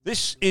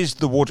This is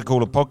the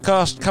Watercooler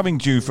podcast, coming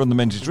to you from the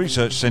Menzies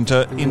Research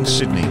Centre in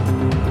Sydney.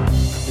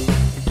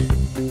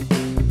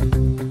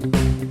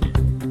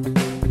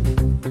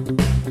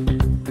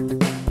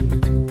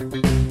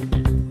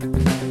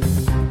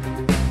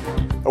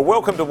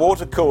 Welcome to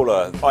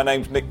Watercooler. My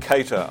name's Nick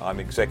Cater. I'm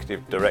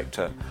Executive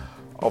Director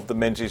of the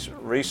Menzies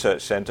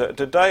Research Centre.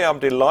 Today I'm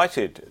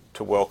delighted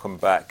to welcome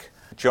back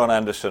John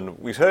Anderson.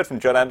 We heard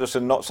from John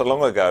Anderson not so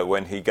long ago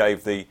when he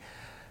gave the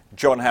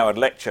John Howard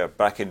lecture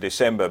back in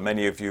December.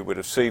 Many of you would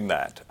have seen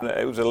that.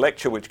 It was a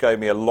lecture which gave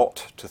me a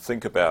lot to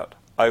think about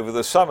over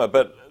the summer,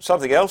 but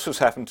something else has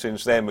happened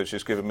since then which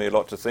has given me a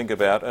lot to think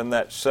about, and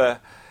that's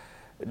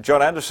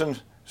John Anderson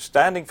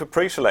standing for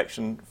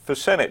pre-selection for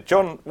Senate.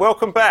 John,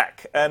 welcome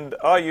back, and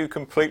are you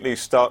completely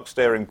stark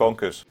staring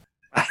bonkers?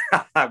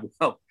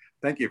 Well,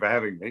 thank you for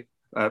having me.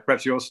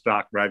 Perhaps you're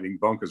stark raving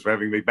bonkers for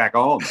having me back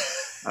on.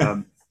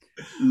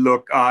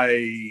 Look,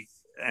 I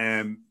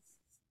am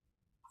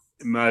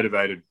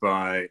motivated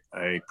by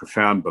a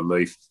profound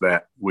belief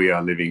that we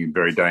are living in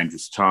very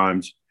dangerous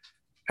times,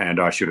 and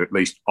I should at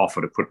least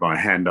offer to put my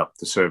hand up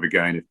to serve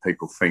again if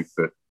people think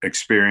that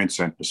experience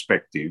and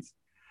perspective,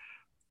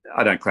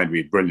 I don't claim to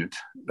be brilliant,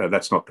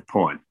 that's not the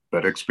point,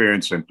 but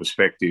experience and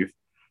perspective,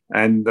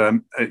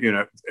 and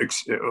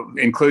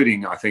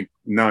including, I think,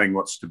 knowing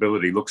what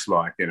stability looks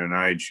like in an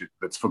age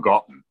that's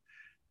forgotten,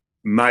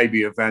 may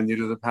be of value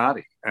to the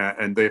party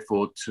and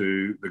therefore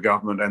to the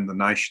government and the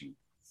nation.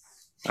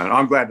 And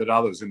I'm glad that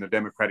others in the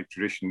democratic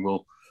tradition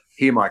will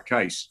hear my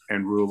case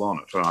and rule on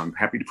it. And I'm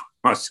happy to put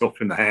myself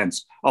in the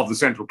hands of the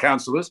central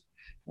councillors.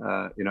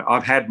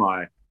 I've had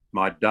my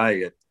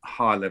day at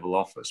high-level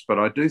office, but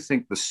I do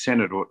think the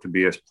Senate ought to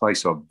be a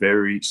place of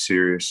very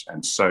serious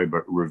and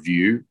sober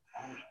review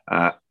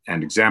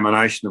and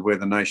examination of where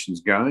the nation's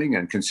going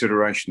and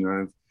consideration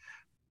of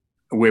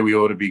where we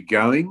ought to be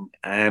going.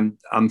 And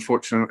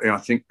unfortunately, I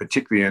think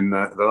particularly in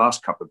the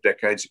last couple of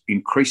decades,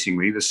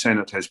 increasingly the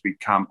Senate has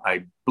become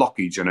a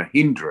blockage and a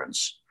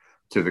hindrance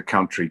to the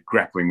country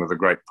grappling with the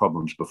great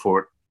problems before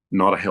it,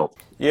 not a help.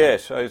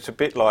 Yes, it's a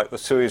bit like the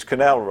Suez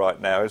Canal right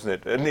now, isn't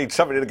it? It needs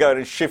somebody to go in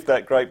and shift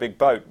that great big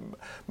boat.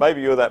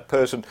 Maybe you're that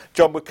person.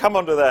 John, we'll come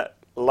on to that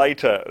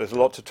later. There's a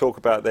lot to talk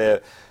about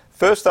there.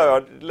 First,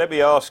 though, let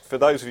me ask, for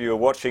those of you who are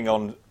watching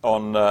on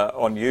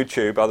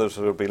YouTube, others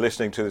will be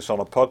listening to this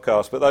on a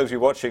podcast, but those of you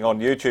watching on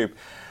YouTube,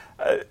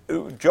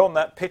 John,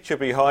 that picture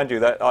behind you,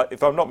 that,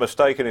 if I'm not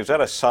mistaken, is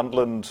that a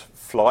Sunderland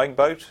flying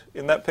boat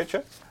in that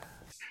picture?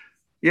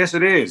 Yes,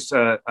 it is.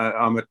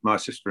 I'm at my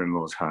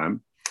sister-in-law's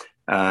home,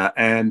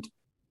 and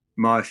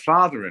my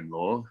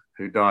father-in-law,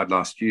 who died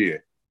last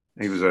year,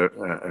 he was an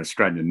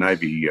Australian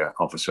Navy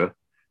officer,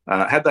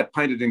 had that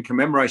painted in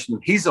commemoration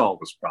of his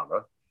oldest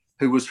brother,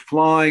 who was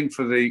flying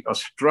for the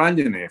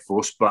Australian Air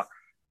Force, but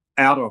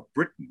out of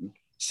Britain,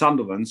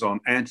 Sunderland's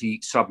on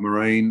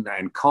anti-submarine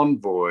and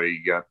convoy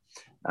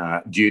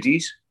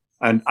duties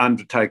and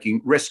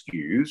undertaking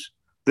rescues.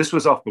 This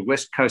was off the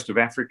west coast of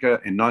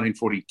Africa in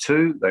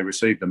 1942. They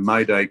received a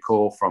Mayday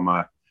call from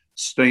a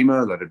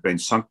steamer that had been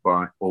sunk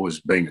by or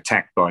was being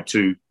attacked by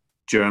two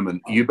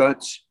German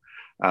U-boats.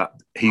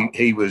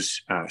 He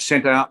was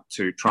sent out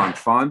to try and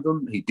find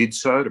them. He did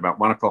so at about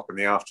 1 o'clock in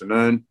the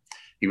afternoon.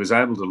 He was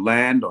able to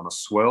land on a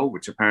swell,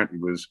 which apparently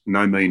was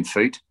no mean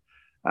feat,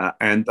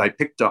 and they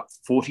picked up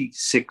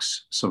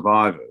 46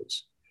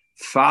 survivors,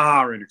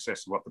 far in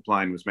excess of what the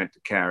plane was meant to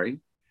carry.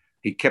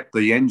 He kept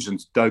the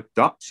engines doped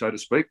up, so to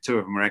speak. Two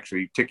of them were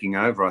actually ticking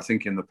over, I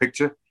think, in the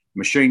picture.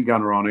 Machine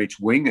gunner on each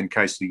wing in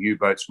case the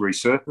U-boats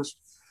resurfaced.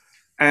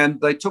 And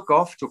they took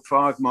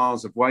 5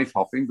 miles of wave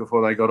hopping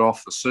before they got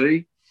off the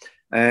sea.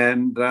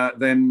 And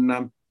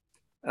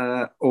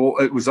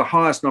or it was the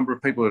highest number of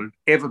people that had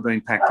ever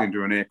been packed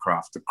into an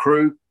aircraft, the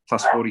crew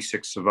plus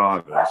 46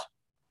 survivors,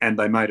 and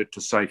they made it to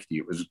safety.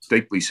 It was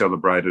deeply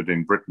celebrated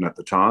in Britain at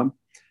the time.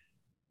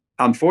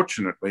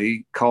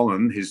 Unfortunately,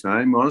 Colin, his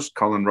name was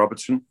Colin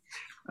Robertson,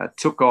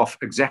 took off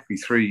exactly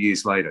 3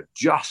 years later,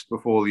 just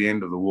before the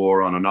end of the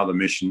war, on another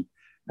mission,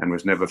 and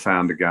was never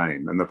found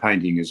again. And the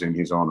painting is in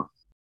his honour.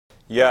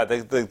 Yeah,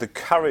 the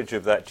courage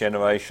of that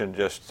generation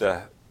just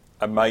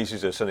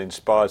amazes us and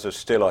inspires us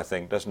still, I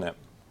think, doesn't it?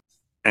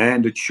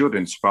 And it should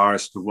inspire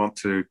us to want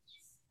to,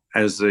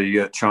 as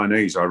the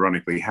Chinese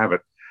ironically have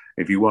it,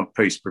 if you want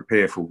peace,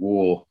 prepare for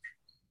war.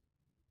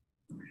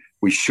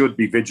 We should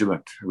be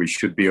vigilant. We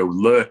should be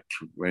alert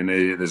when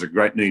there's a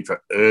great need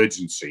for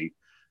urgency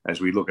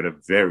as we look at a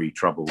very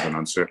troubled and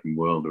uncertain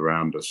world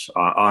around us.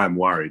 I am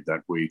worried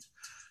that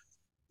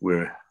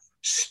we're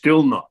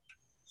still not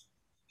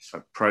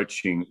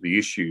approaching the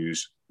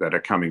issues that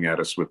are coming at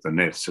us with the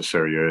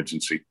necessary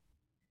urgency.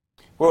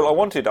 Well,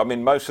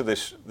 most of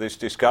this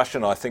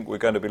discussion, I think we're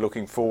going to be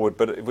looking forward,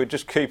 but if we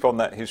just keep on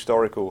that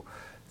historical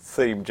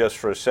theme just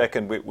for a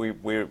second,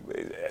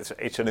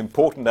 it's an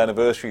important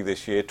anniversary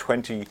this year,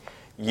 20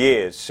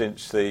 years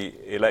since the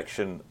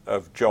election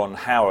of John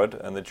Howard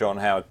and the John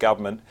Howard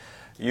government.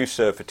 You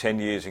served for 10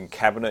 years in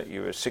Cabinet,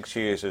 you were 6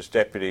 years as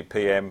Deputy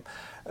PM.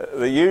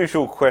 The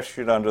usual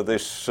question under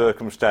this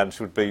circumstance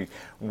would be,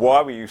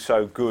 why were you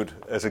so good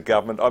as a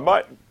government? I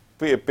might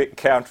be a bit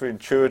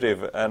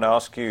counterintuitive and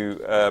ask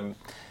you,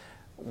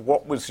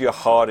 what was your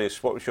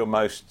hardest, what was your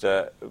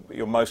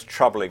most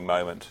troubling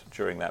moment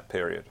during that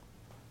period?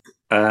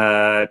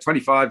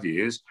 25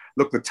 years.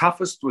 Look, the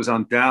toughest was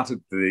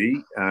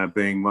undoubtedly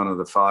being one of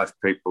the 5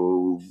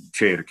 people,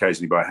 chaired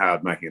occasionally by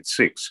Howard, making it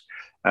 6,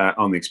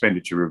 on the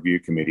Expenditure Review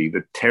Committee.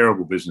 The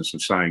terrible business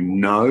of saying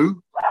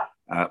no,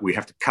 we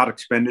have to cut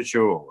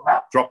expenditure or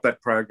drop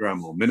that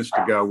program, or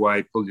minister, go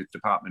away, pull your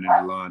department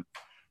into line.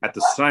 At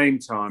the same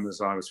time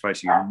as I was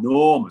facing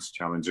enormous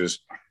challenges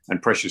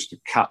and pressures to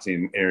cut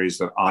in areas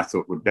that I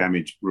thought would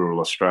damage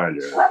rural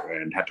Australia,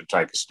 and had to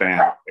take a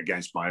stand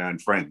against my own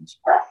friends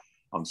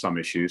on some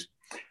issues.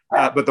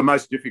 But the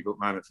most difficult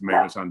moment for me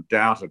was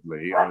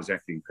undoubtedly, I was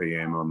acting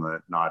PM on the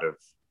night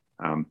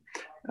of,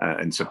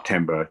 in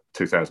September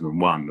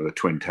 2001, the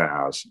Twin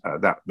Towers.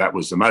 That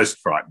was the most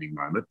frightening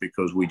moment,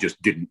 because we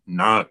just didn't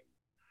know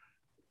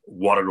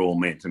what it all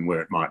meant and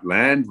where it might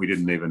land. We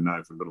didn't even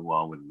know for a little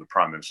while whether the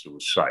Prime Minister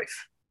was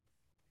safe.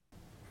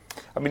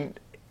 I mean,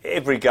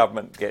 every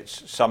government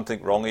gets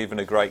something wrong, even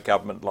a great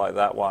government like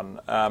that one.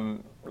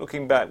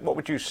 Looking back, what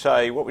would you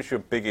say, what was your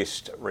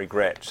biggest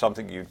regret?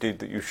 Something you did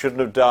that you shouldn't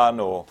have done,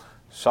 or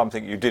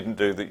something you didn't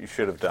do that you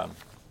should have done?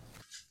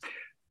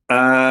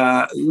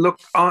 Look,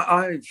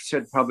 I've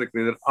said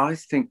publicly that I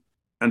think,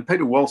 and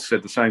Peter Walsh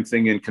said the same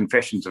thing in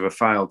Confessions of a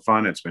Failed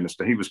Finance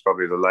Minister. He was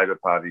probably the Labor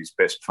Party's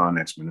best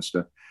finance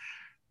minister.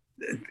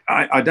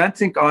 I don't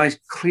think I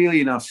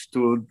clearly enough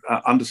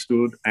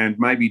understood, and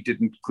maybe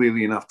didn't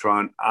clearly enough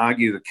try and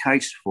argue the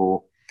case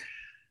for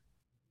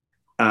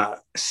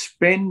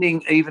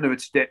spending, even if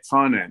it's debt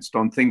financed,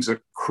 on things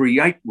that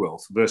create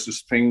wealth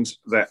versus things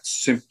that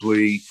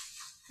simply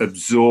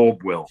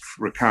absorb wealth,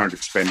 recurrent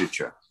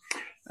expenditure.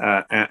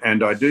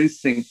 And I do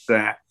think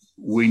that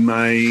we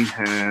may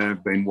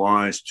have been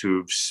wise to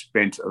have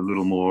spent a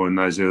little more in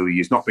those early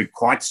years, not been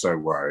quite so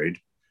worried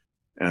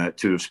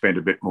to have spent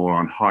a bit more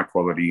on high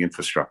quality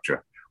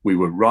infrastructure. We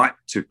were right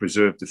to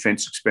preserve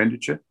defence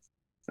expenditure,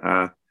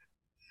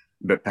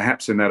 but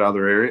perhaps in that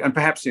other area, and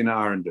perhaps in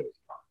R&D,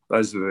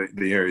 those are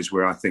the areas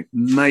where I think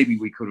maybe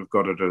we could have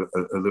got it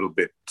a little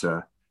bit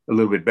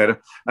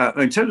better.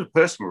 In terms of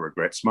personal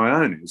regrets, my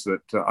own is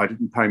that I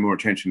didn't pay more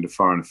attention to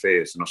foreign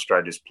affairs and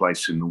Australia's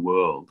place in the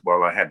world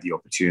while I had the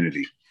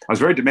opportunity. I was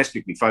very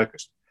domestically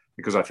focused,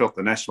 because I felt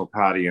the National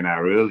Party in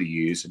our early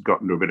years had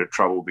gotten into a bit of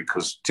trouble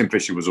because Tim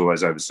Fischer was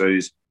always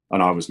overseas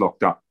and I was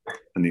locked up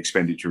in the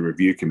Expenditure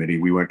Review Committee.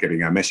 We weren't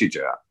getting our message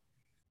out.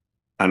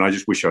 And I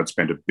just wish I'd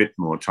spent a bit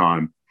more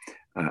time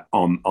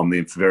on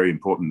the very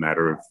important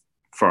matter of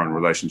foreign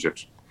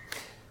relationships.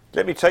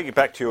 Let me take you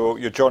back to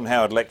your John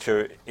Howard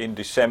lecture in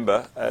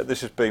December.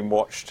 This has been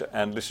watched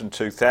and listened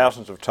to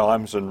thousands of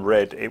times and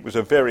read. It was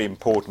a very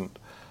important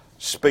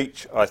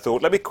speech, I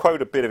thought. Let me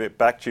quote a bit of it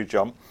back to you,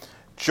 John.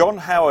 John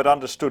Howard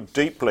understood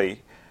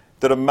deeply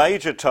that a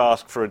major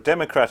task for a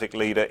democratic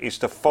leader is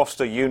to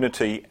foster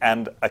unity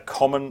and a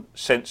common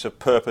sense of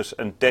purpose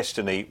and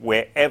destiny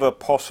wherever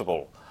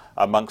possible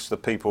amongst the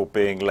people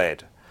being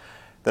led.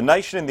 The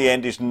nation in the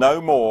end is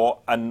no more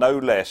and no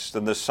less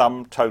than the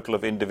sum total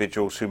of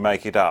individuals who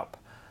make it up.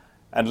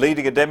 And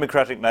leading a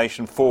democratic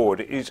nation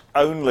forward is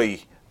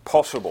only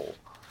possible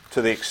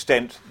to the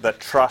extent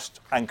that trust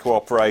and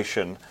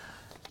cooperation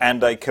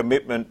and a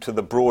commitment to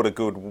the broader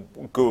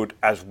good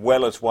as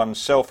well as one's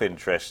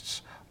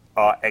self-interests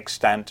are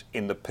extant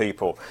in the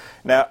people.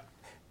 Now,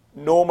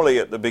 normally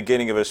at the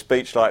beginning of a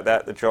speech like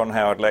that, the John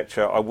Howard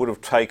lecture, I would have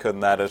taken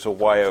that as a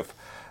way of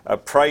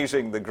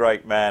praising the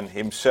great man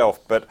himself,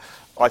 but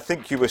I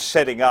think you were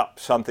setting up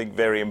something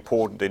very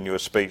important in your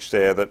speech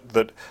there,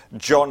 that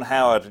John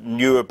Howard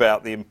knew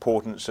about the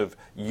importance of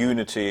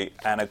unity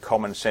and a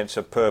common sense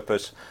of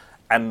purpose,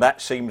 and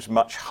that seems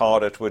much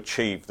harder to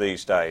achieve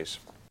these days.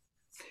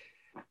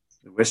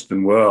 The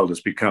Western world has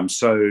become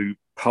so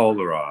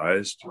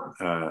polarised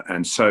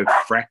and so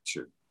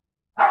fractured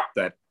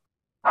that,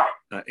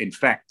 in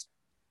fact,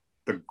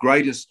 the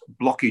greatest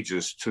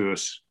blockages to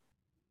us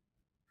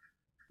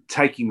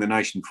taking the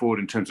nation forward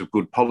in terms of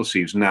good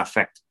policy is now, in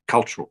fact,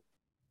 cultural.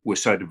 We're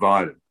so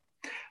divided.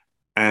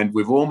 And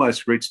we've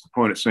almost reached the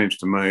point, it seems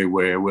to me,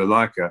 where we're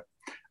like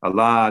a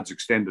large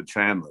extended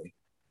family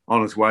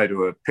on its way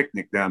to a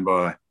picnic down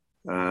by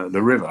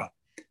the river,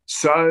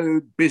 so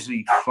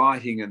busy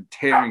fighting and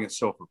tearing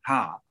itself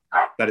apart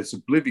that it's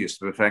oblivious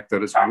to the fact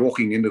that it's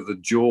walking into the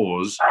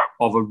jaws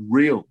of a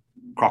real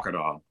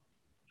crocodile.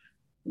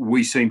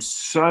 We seem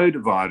so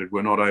divided,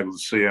 we're not able to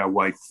see our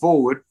way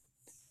forward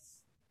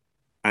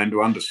and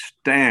to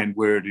understand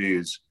where it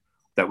is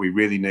that we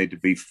really need to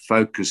be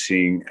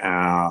focusing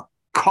our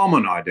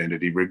common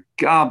identity,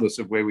 regardless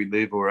of where we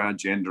live or our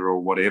gender or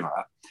whatever,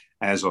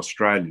 as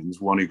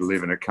Australians wanting to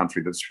live in a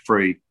country that's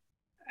free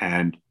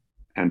and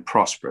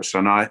prosperous.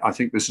 And I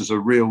think this is a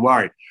real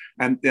worry.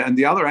 And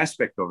the other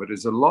aspect of it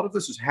is a lot of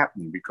this is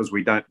happening because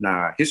we don't know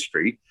our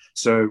history.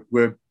 So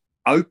we're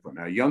open,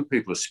 our young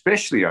people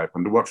especially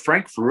open, to what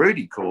Frank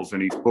Furedi calls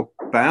in his book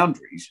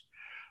Boundaries,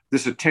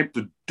 this attempt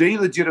to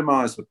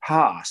delegitimise the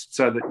past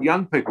so that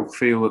young people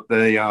feel that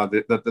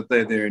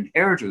they're their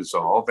inheritors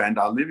of and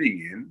are living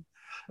in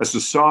a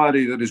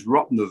society that is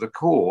rotten to the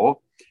core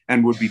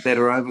and would be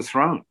better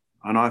overthrown.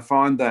 And I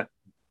find that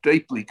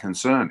deeply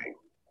concerning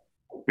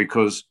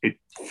because it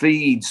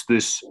feeds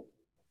this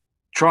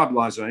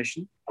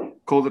tribalisation,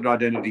 call it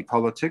identity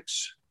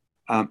politics,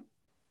 and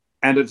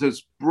at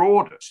its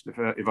broadest,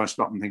 if I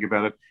stop and think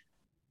about it,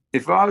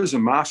 if I was a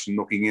Martian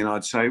looking in,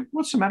 I'd say,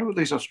 what's the matter with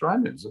these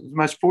Australians? It's the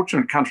most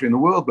fortunate country in the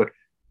world, but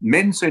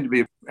men seem to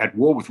be at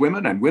war with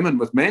women and women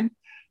with men.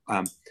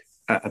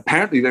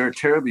 Apparently, they're a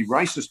terribly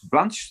racist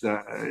bunch.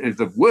 It's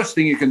the worst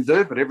thing you can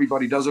do, but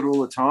everybody does it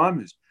all the time,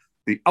 is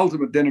the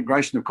ultimate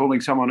denigration of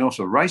calling someone else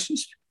a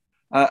racist.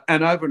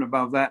 And over and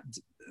above that,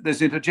 there's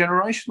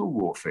intergenerational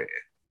warfare.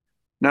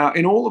 Now,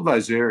 in all of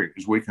those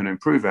areas, we can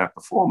improve our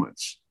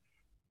performance,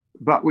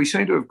 but we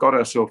seem to have got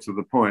ourselves to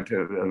the point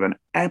of an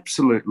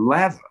absolute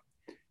lather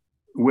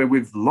where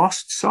we've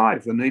lost sight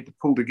of the need to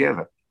pull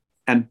together.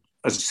 And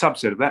as a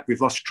subset of that,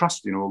 we've lost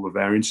trust in all of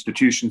our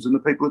institutions and the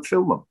people that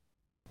fill them.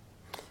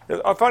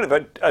 I find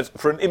it,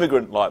 for an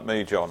immigrant like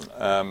me,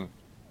 John,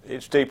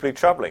 it's deeply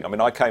troubling. I mean,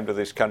 I came to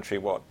this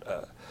country,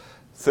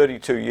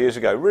 32 years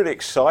ago, really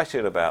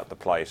excited about the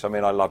place. I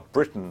mean, I loved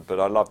Britain, but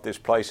I loved this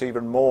place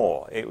even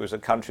more. It was a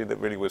country that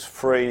really was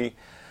free.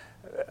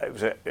 It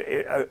was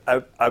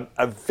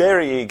a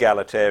very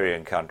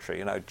egalitarian country.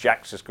 You know,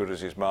 Jack's as good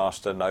as his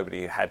master.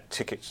 Nobody had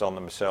tickets on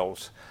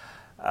themselves.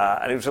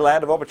 And it was a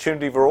land of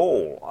opportunity for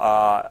all.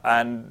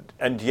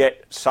 And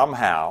yet,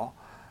 somehow,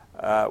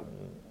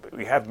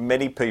 we have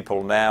many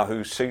people now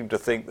who seem to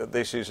think that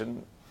this is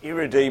an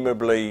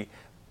irredeemably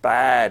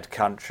bad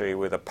country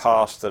with a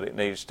past that it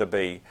needs to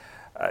be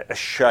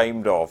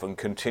ashamed of and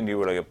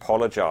continually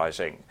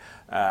apologising,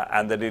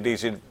 and that it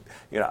is,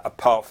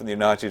 apart from the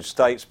United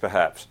States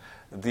perhaps,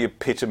 the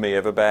epitome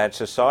of a bad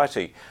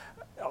society.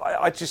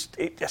 I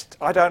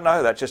don't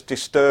know, that just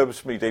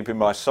disturbs me deep in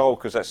my soul,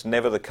 because that's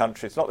never the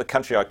country, it's not the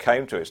country I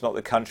came to, it's not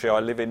the country I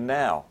live in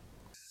now.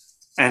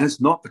 And it's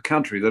not the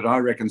country that I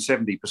reckon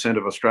 70%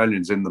 of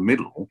Australians in the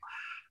middle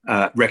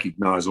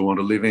recognise or want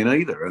to live in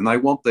either, and they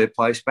want their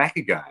place back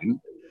again.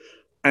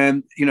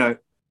 And,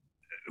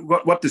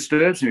 what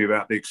disturbs me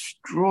about the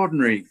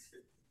extraordinary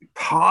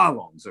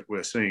pile-ons that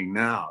we're seeing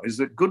now is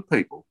that good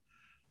people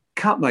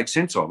can't make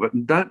sense of it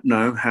and don't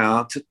know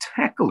how to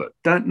tackle it,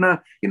 don't know.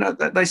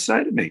 They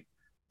say to me,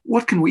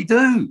 what can we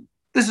do?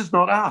 This is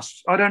not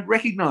us. I don't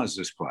recognise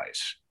this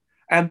place.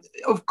 And,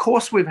 of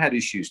course, we've had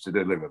issues to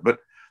deliver, but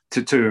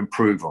to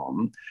improve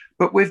on,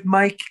 but we've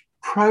made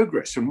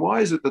progress. And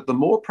why is it that the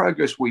more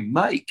progress we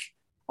make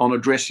on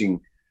addressing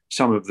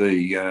some of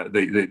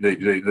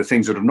the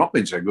things that have not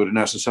been so good in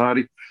our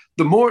society,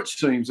 the more it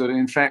seems that,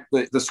 in fact,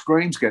 the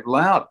screams get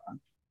louder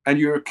and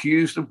you're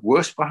accused of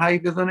worse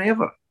behaviour than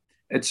ever.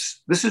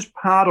 This is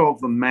part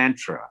of the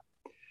mantra,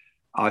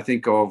 I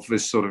think, of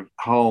this sort of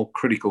whole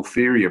critical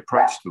theory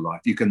approach to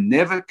life. You can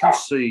never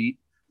concede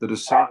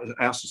that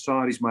our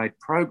society's made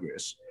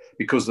progress,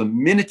 because the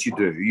minute you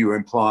do, you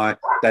imply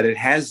that it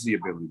has the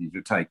ability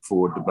to take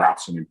forward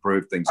debates and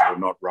improve things that are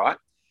not right.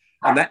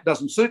 And that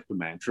doesn't suit the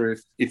mantra.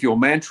 If your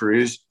mantra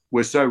is,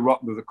 we're so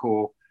rotten to the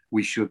core,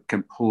 we should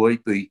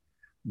completely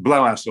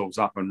blow ourselves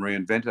up and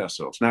reinvent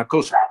ourselves. Now, of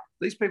course,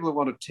 these people who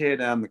want to tear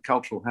down the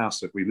cultural house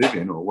that we live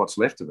in, or what's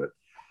left of it,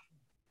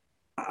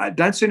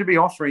 don't seem to be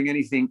offering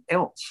anything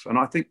else. And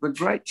I think the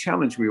great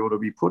challenge we ought to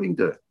be putting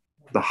to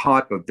the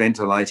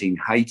hyperventilating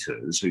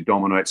haters who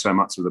dominate so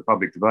much of the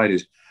public debate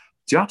is,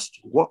 just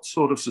what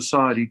sort of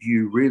society do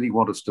you really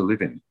want us to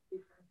live in?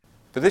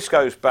 But this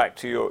goes back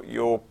to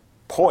your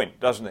point,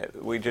 doesn't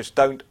it? We just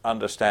don't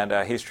understand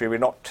our history. We're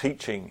not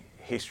teaching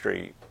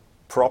history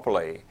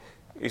properly.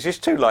 Is this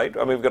too late?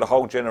 I mean, we've got a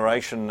whole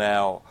generation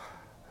now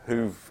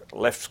who've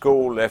left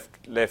school,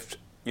 left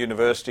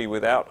university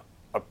without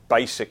a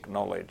basic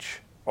knowledge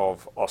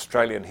of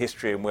Australian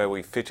history and where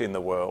we fit in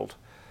the world.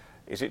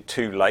 Is it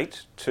too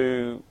late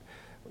to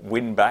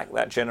win back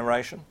that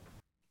generation?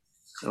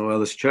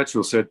 Well, as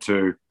Churchill said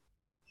to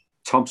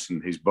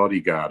Thompson, his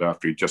bodyguard,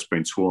 after he'd just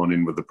been sworn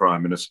in with the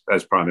Prime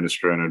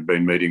Minister and had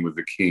been meeting with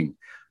the King,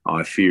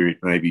 I fear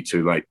it may be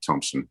too late,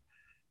 Thompson.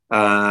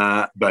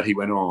 But he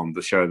went on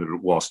to show that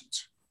it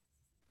wasn't.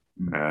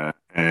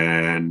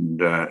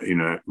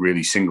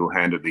 Really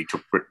single-handedly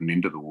took Britain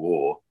into the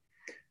war.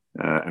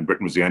 And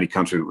Britain was the only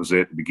country that was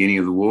there at the beginning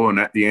of the war, and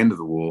at the end of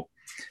the war,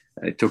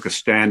 it took a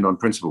stand on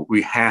principle.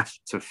 We have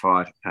to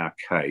fight our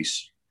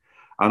case.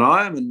 And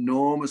I am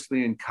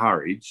enormously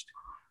encouraged.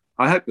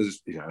 I hope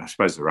there's, I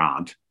suppose there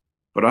aren't,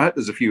 but I hope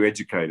there's a few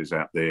educators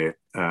out there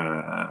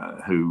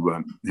who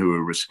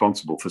are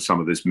responsible for some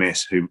of this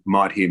mess who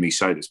might hear me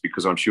say this,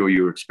 because I'm sure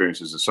your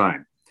experience is the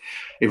same.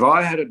 If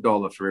I had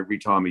 $1 for every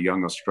time a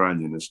young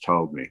Australian has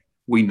told me,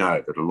 we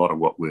know that a lot of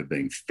what we're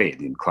being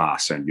fed in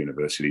class and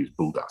university is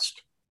bull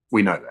dust.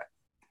 We know that.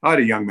 I had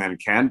a young man in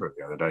Canberra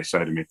the other day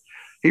say to me,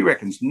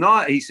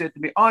 he said to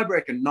me, I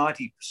reckon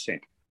 90%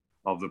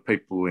 of the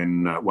people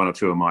in one or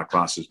two of my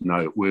classes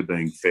know that we're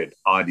being fed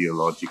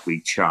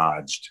ideologically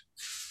charged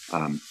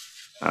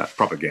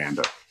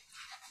propaganda.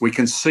 We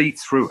can see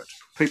through it.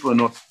 People are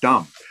not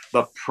dumb.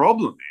 The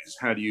problem is,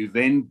 how do you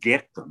then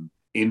get them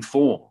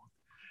informed?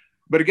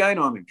 But again,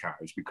 I'm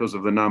encouraged because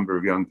of the number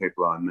of young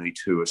people I meet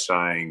who are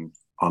saying,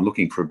 I'm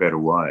looking for a better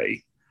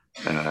way.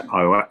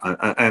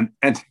 And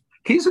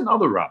here's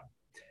another rub.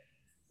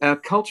 Our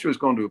culture has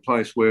gone to a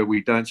place where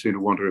we don't seem to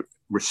want to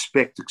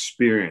respect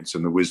experience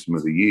and the wisdom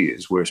of the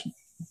years, whereas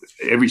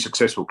every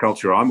successful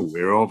culture I'm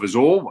aware of has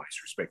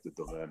always respected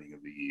the learning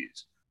of the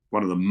years.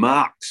 One of the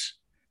marks,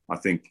 I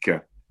think,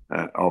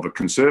 of a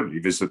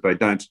conservative is that they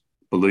don't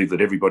believe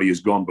that everybody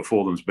who's gone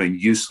before them has been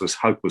useless,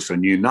 hopeless,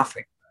 and knew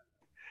nothing.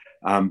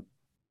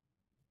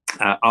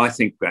 I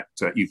think that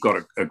you've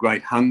got a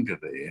great hunger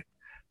there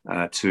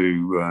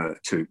for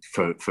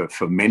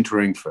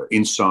mentoring, for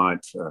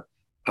insight, for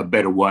a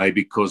better way,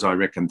 because I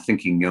reckon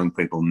thinking young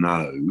people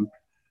know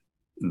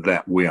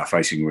that we are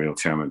facing real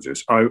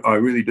challenges. I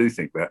really do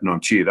think that, and I'm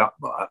cheered up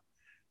by it.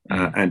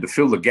 And to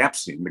fill the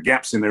gaps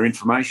in their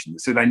information,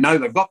 so they know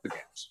they've got the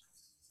gaps,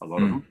 a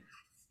lot of them.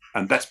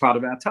 And that's part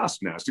of our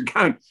task now, is to go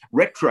and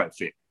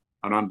retrofit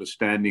an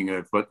understanding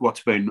of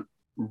what's been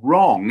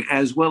wrong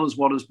as well as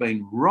what has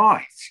been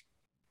right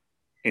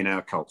in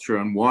our culture,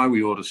 and why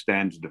we ought to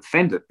stand to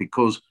defend it,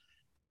 because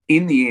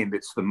in the end,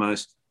 it's the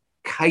most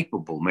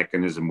capable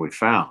mechanism we've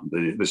found,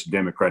 this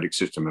democratic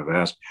system of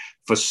ours,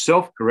 for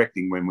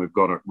self-correcting when we've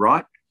got it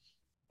right,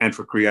 and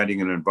for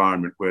creating an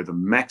environment where the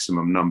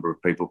maximum number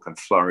of people can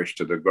flourish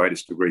to the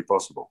greatest degree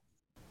possible.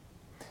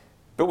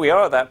 But we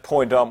are at that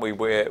point, aren't we,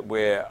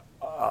 where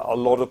a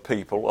lot of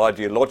people,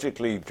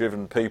 ideologically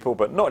driven people,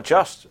 but not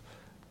just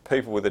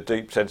people with a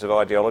deep sense of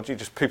ideology,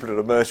 just people that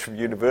emerge from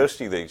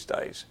university these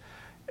days,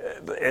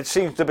 it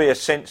seems to be a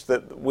sense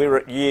that we're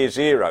at year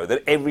zero,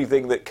 that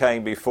everything that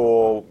came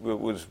before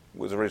was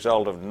a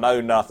result of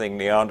know-nothing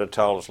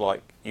Neanderthals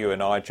like you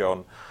and I,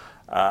 John.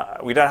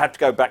 We don't have to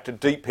go back to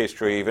deep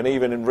history.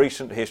 Even in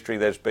recent history,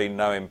 there's been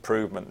no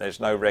improvement.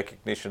 There's no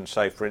recognition,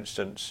 say, for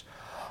instance,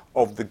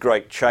 of the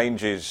great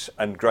changes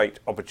and great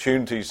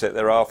opportunities that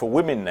there are for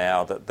women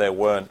now that there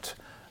weren't,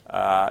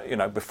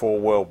 before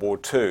World War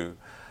II.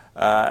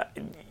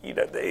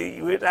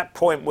 We're at that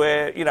point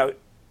where,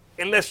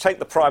 let's take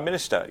the Prime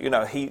Minister.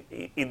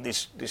 He in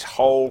this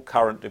whole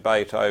current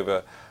debate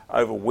over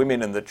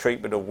women and the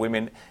treatment of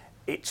women,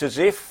 it's as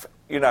if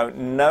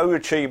no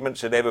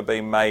achievements had ever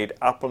been made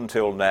up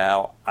until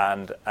now,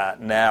 and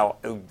now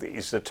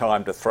is the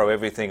time to throw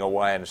everything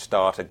away and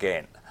start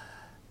again.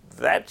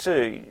 That's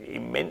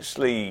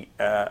immensely.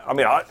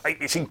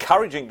 It's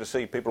encouraging to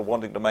see people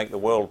wanting to make the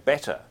world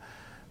better,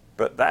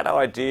 but that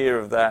idea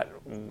of that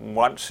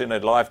once in a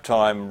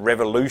lifetime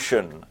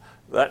revolution,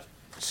 that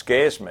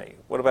scares me.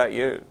 What about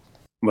you?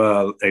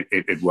 Well,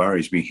 it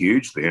worries me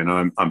hugely, and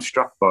I'm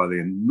struck by the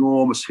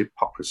enormous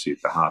hypocrisy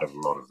at the heart of a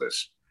lot of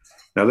this.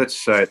 Now, let's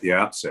say at the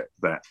outset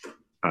that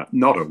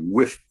not a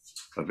whiff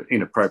of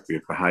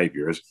inappropriate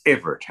behaviour is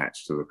ever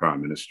attached to the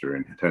Prime Minister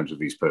in terms of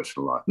his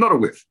personal life. Not a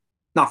whiff,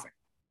 nothing.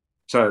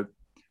 So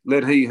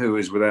let he who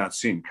is without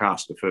sin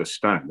cast the first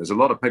stone. There's a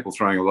lot of people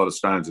throwing a lot of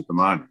stones at the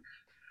moment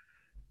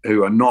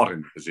who are not in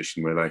a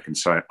position where they can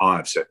say,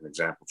 I've set an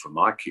example for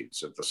my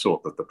kids of the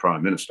sort that the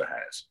Prime Minister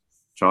has.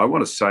 So I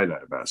want to say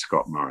that about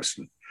Scott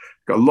Morrison.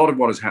 A lot of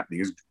what is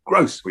happening is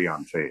grossly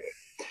unfair.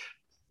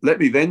 Let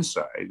me then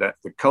say that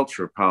the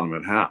culture of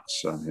Parliament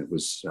House, it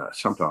was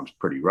sometimes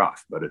pretty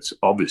rough, but it's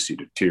obviously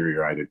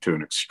deteriorated to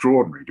an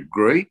extraordinary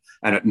degree,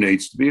 and it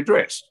needs to be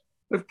addressed.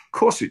 Of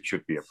course it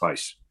should be a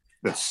place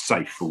that's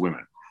safe for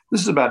women.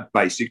 This is about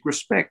basic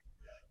respect.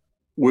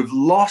 We've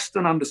lost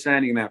an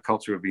understanding in our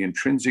culture of the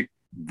intrinsic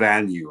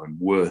value and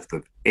worth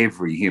of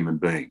every human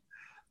being,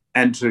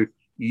 and to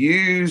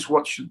use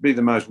what should be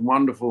the most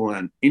wonderful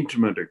and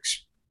intimate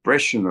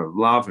expression of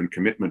love and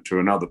commitment to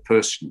another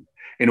person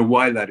in a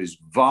way that is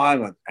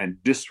violent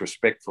and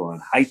disrespectful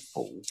and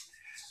hateful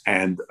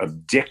and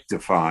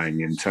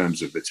objectifying in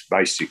terms of its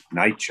basic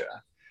nature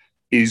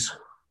is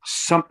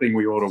something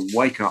we ought to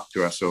wake up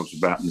to ourselves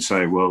about and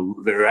say, well,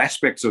 there are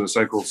aspects of the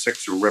so-called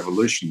sexual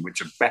revolution which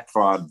have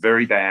backfired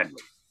very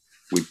badly.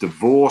 We've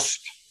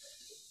divorced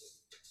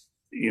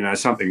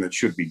something that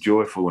should be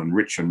joyful and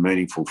rich and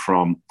meaningful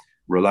from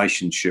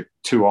relationship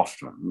too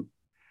often.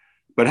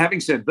 But having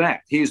said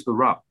that, here's the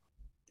rub.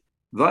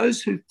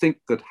 Those who think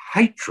that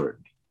hatred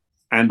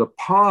and a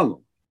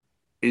pile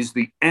is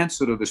the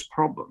answer to this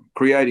problem,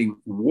 creating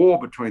war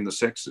between the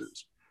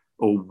sexes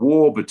or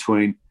war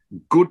between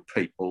good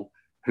people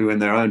who in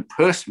their own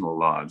personal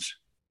lives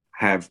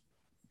have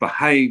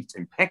behaved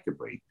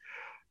impeccably,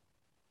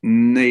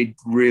 need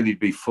really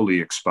be fully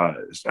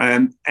exposed.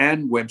 And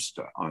Anne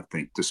Webster, I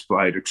think,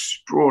 displayed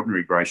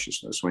extraordinary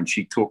graciousness when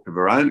she talked of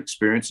her own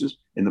experiences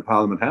in the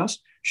Parliament House.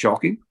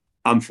 Shocking,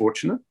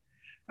 unfortunate,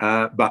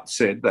 but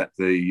said that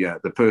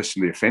the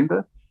person, the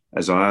offender,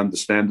 as I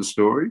understand the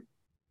story,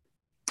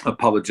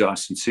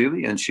 apologised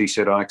sincerely, and she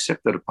said, I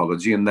accept that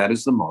apology, and that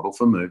is the model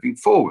for moving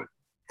forward.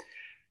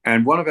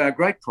 And one of our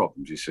great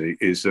problems, you see,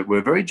 is that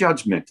we're very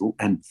judgmental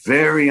and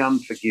very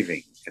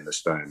unforgiving in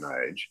this day and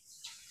age.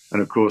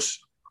 And of course,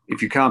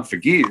 if you can't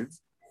forgive,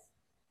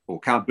 or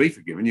can't be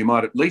forgiven, you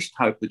might at least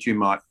hope that you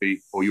might be,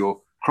 or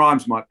your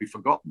crimes might be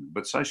forgotten.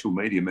 But social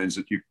media means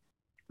that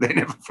they're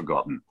never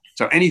forgotten.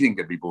 So anything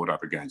can be brought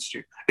up against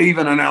you,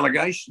 even an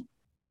allegation.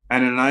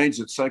 And in an age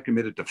that's so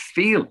committed to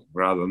feeling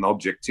rather than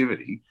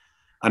objectivity,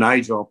 and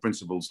age-old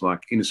principles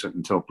like innocent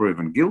until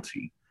proven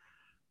guilty,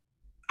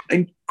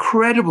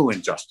 incredible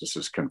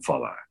injustices can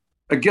follow.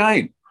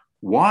 Again,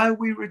 why are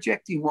we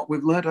rejecting what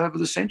we've learned over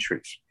the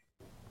centuries?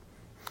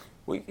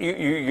 Well,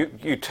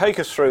 you take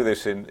us through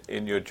this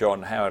in your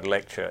John Howard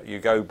lecture. You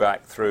go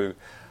back through,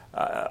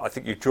 I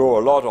think you draw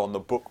a lot on the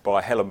book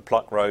by Helen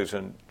Pluckrose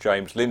and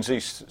James Lindsay,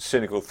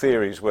 Cynical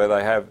Theories, where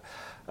they have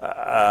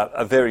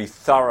a very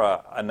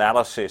thorough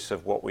analysis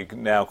of what we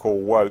now call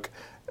woke.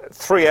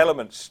 Three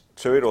elements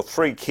to it, or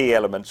three key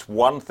elements.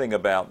 One thing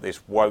about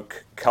this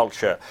woke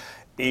culture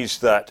is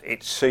that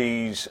it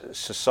sees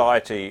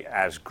society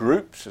as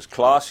groups, as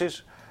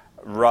classes,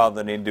 rather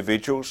than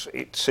individuals.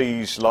 It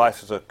sees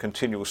life as a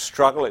continual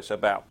struggle. It's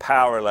about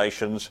power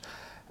relations.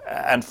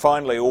 And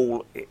finally,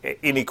 all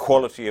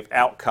inequality of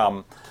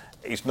outcome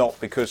is not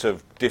because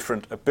of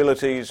different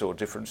abilities or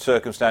different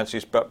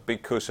circumstances, but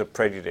because of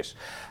prejudice.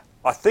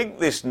 I think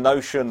this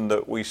notion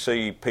that we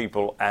see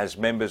people as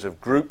members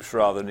of groups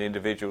rather than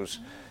individuals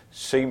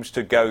seems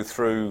to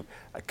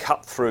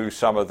cut through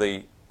some of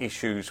the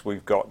issues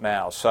we've got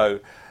now. So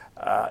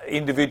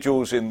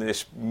individuals in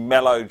this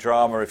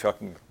melodrama, if I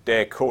can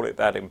dare call it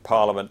that, in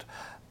Parliament,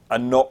 are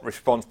not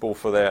responsible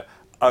for their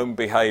own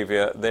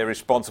behaviour. They're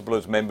responsible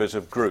as members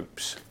of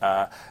groups.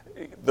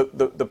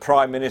 The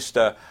Prime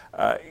Minister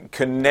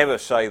can never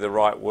say the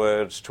right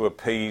words to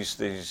appease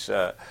these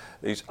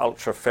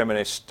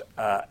ultra-feminist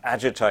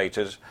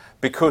agitators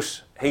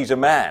because he's a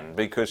man,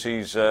 because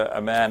he's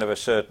a man of a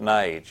certain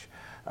age.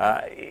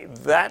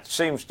 That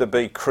seems to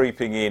be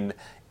creeping in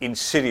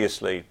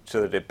insidiously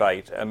to the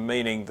debate, and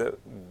meaning that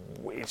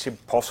it's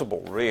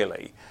impossible,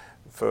 really,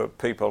 for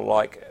people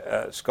like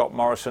Scott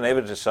Morrison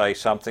ever to say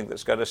something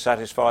that's going to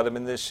satisfy them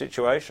in this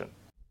situation.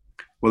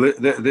 Well,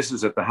 this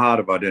is at the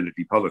heart of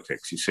identity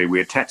politics. You see,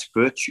 we attach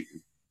virtue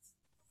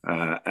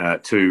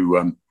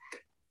to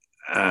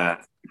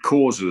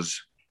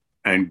causes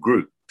and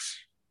groups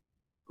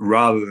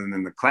rather than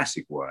in the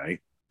classic way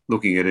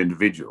looking at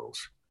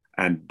individuals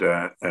and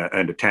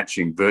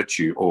attaching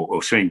virtue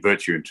or seeing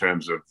virtue in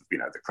terms of, you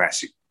know, the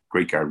classic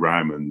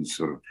Greco-Roman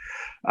sort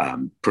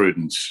of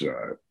prudence,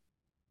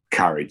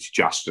 courage,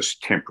 justice,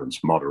 temperance,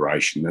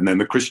 moderation, and then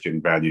the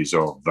Christian values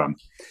of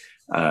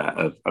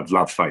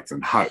love, faith,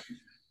 and hope.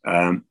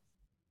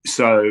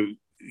 So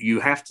you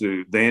have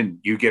to, then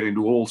you get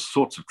into all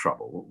sorts of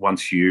trouble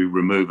once you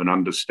remove an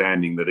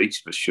understanding that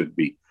each of us should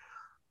be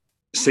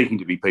seeking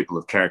to be people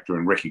of character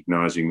and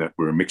recognising that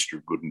we're a mixture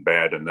of good and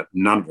bad and that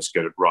none of us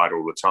get it right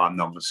all the time,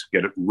 none of us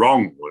get it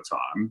wrong all the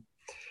time.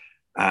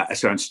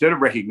 So instead of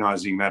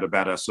recognising that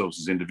about ourselves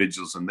as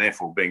individuals and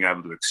therefore being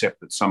able to accept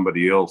that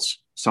somebody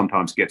else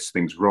sometimes gets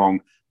things wrong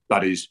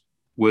but is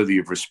worthy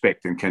of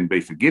respect and can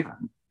be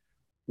forgiven,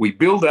 we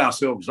build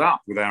ourselves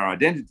up with our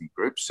identity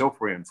groups,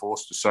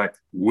 self-reinforced, to say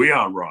we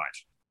are right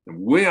and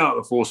we are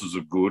the forces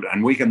of good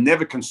and we can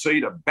never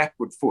concede a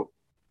backward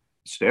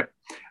step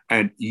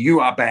and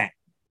you are bad.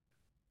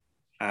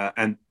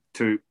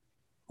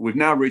 We've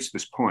now reached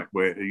this point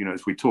where, you know,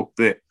 as we talked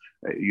there,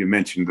 you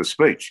mentioned the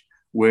speech,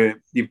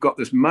 where you've got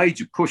this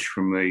major push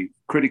from the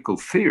critical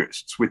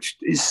theorists, which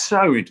is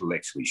so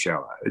intellectually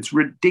shallow. It's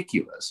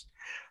ridiculous.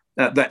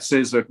 That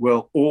says that,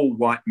 well, all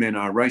white men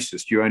are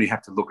racist. You only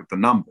have to look at the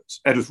numbers.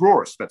 At its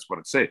rawest, that's what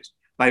it says.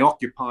 They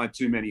occupy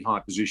too many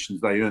high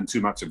positions. They earn too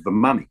much of the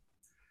money.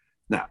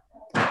 Now,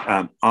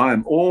 I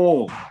am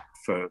all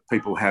for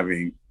people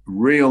having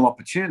real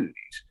opportunities.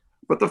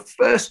 But the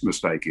first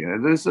mistake in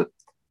it is that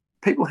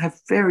people have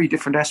very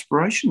different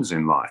aspirations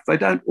in life. They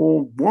don't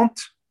all want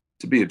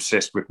to be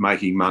obsessed with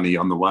making money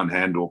on the one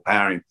hand or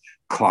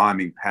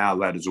climbing power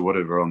ladders or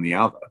whatever on the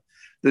other.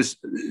 There's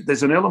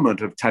an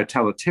element of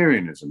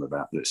totalitarianism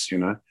about this, you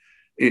know.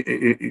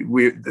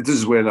 This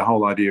is where the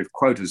whole idea of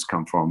quotas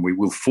come from. We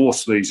will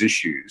force these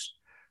issues,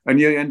 and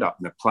you end up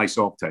in a place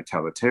of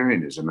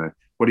totalitarianism.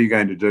 What are you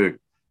going to do?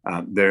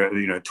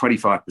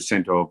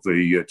 25% of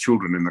the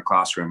children in the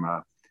classroom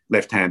are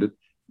left-handed.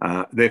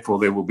 Therefore,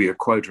 there will be a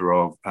quota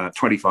of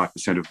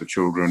 25% of the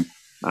children,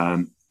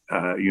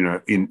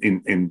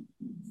 in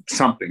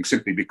something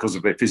simply because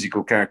of their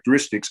physical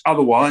characteristics.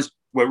 Otherwise,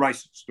 we're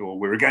racist or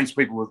we're against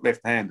people with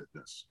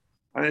left-handedness.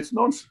 And it's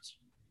nonsense.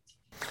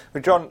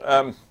 Well,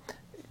 John,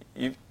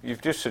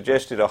 you've just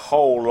suggested a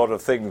whole lot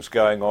of things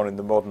going on in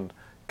the modern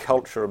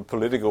culture and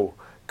political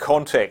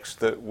context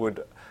that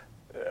would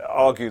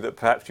argue that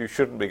perhaps you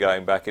shouldn't be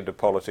going back into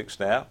politics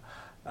now.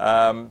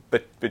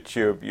 But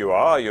you're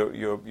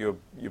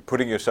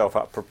putting yourself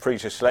up for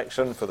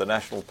pre-selection for the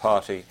National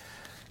Party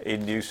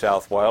in New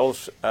South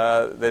Wales.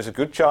 There's a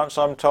good chance,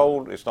 I'm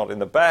told, it's not in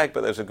the bag,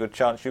 but there's a good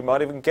chance you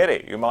might even get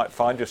it. You might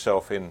find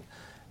yourself in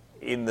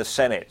the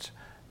Senate.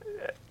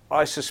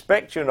 I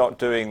suspect you're not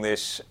doing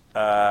this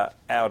out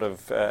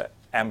of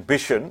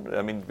ambition.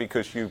 I mean,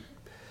 because you've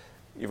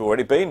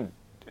already been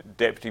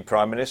Deputy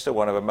Prime Minister,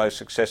 one of the most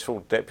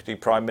successful Deputy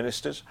Prime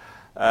Ministers.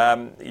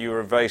 You were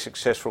a very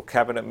successful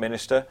Cabinet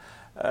Minister.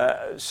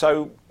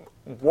 So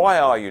why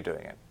are you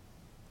doing it?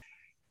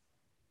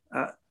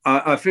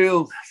 I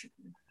feel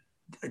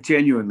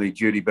genuinely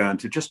duty-bound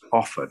to just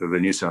offer to the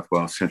New South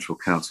Wales Central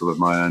Council of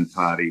my own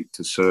party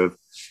to serve.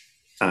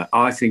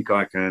 I think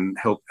I can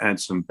help add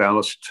some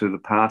ballast to the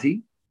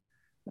party.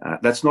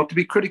 That's not to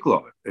be critical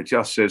of it. It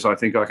just says I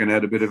think I can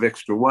add a bit of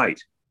extra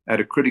weight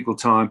at a critical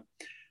time.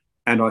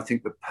 And I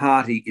think the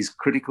party is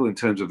critical in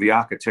terms of the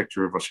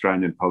architecture of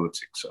Australian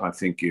politics. I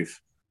think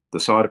if the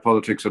side of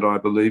politics that I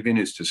believe in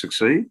is to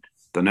succeed,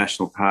 the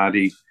National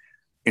Party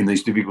in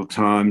these difficult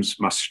times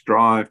must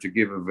strive to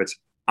give of its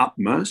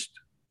utmost.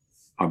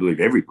 I believe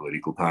every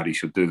political party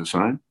should do the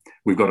same.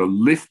 We've got to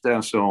lift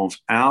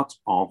ourselves out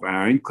of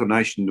our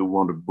inclination to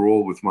want to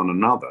brawl with one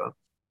another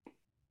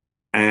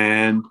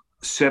and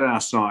set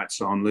our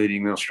sights on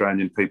leading the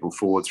Australian people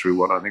forward through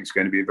what I think is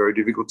going to be a very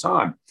difficult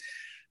time.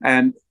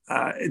 And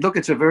look,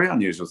 it's a very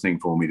unusual thing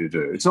for me to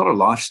do. It's not a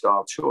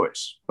lifestyle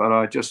choice, but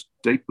I just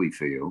deeply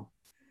feel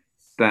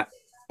that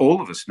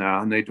all of us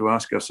now need to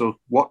ask ourselves,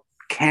 what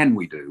can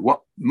we do?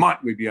 What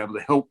might we be able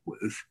to help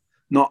with?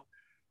 Not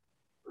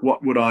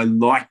what would I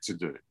like to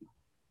do?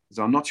 Because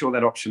I'm not sure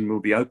that option will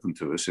be open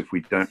to us if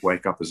we don't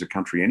wake up as a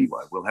country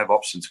anyway. We'll have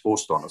options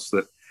forced on us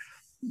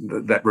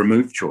that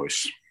remove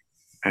choice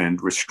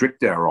and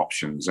restrict our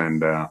options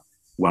and our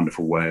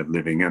wonderful way of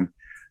living. And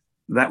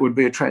that would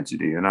be a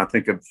tragedy. And I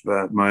think of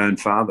my own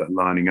father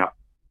lining up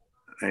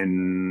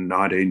in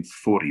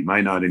 1940,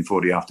 May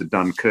 1940, after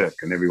Dunkirk,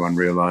 and everyone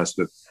realised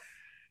that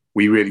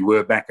we really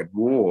were back at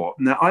war.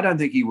 Now, I don't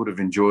think he would have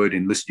enjoyed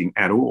enlisting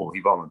at all. He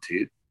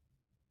volunteered.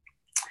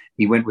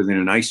 He went within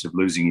an ace of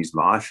losing his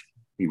life.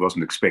 He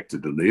wasn't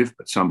expected to live,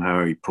 but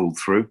somehow he pulled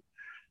through.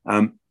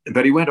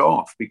 But he went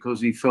off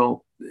because he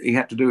felt he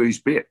had to do his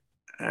bit.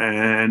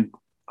 And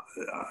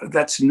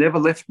that's never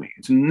left me.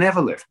 It's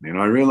never left me. And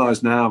I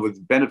realise now, with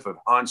the benefit of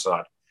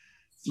hindsight,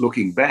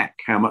 looking back,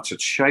 how much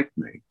it's shaped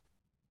me.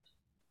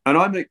 And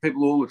I meet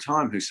people all the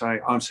time who say,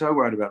 I'm so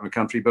worried about my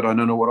country, but I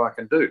don't know what I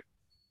can do.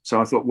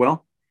 So I thought,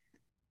 well,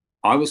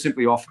 I will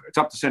simply offer. It's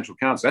up to Central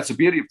Council. That's the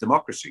beauty of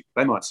democracy.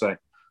 They might say,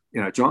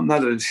 you know, John, no,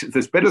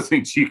 there's better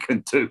things you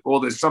can do, or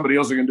there's somebody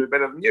else who can do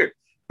better than you.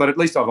 But at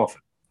least I've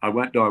offered. I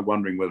won't die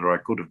wondering whether I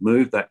could have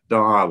moved that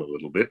dial a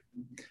little bit,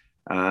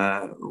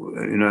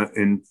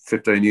 in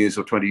 15 years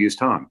or 20 years'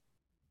 time.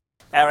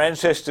 Our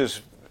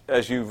ancestors,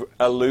 as you've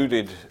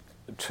alluded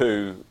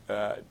to,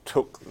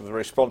 took the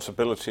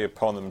responsibility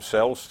upon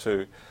themselves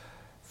to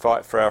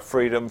fight for our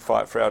freedom,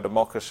 fight for our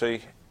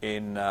democracy,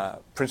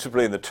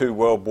 principally in the two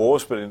world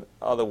wars, but in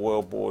other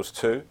world wars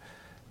too.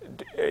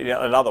 In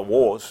other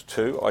wars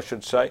too, I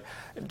should say.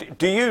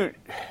 Do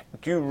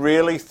you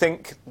really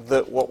think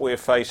that what we're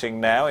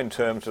facing now in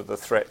terms of the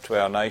threat to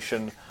our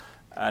nation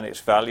and its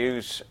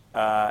values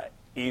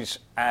is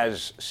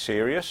as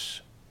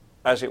serious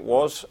as it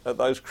was at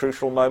those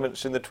crucial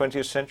moments in the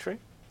 20th century?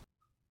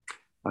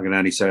 I can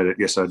only say that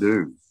yes, I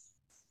do.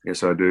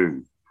 Yes, I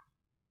do.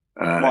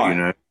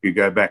 Why? You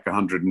go back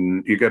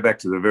you go back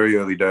to the very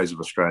early days of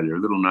Australia, a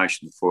little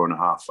nation of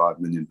 4.5–5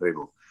 million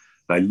people.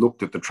 They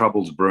looked at the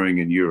troubles brewing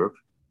in Europe,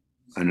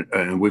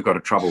 and we've got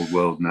a troubled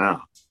world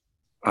now.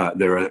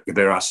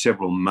 There are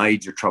several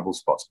major trouble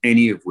spots,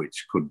 any of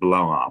which could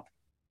blow up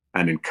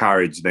and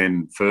encourage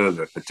then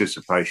further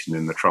participation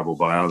in the trouble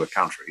by other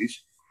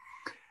countries.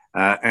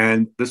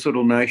 And this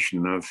little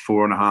nation of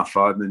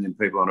 4.5–5 million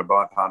people on a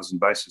bipartisan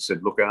basis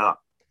said, look out,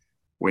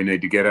 we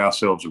need to get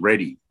ourselves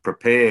ready,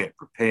 prepare.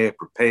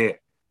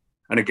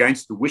 And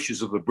against the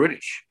wishes of the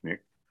British,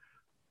 Nick,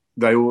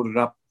 they ordered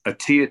up a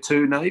Tier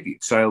 2 Navy.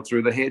 It sailed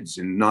through the Heads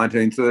in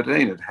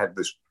 1913. It had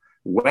this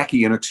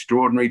wacky and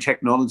extraordinary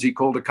technology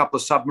called a couple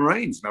of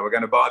submarines. They were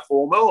going to buy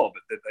 4 more,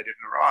 but they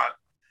didn't arrive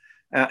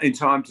in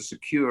time to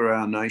secure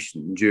our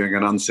nation during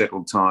an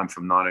unsettled time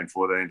from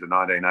 1914 to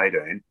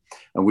 1918.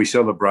 And we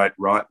celebrate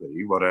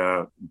rightly what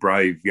our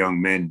brave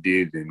young men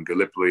did in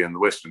Gallipoli and the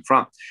Western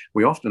Front.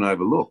 We often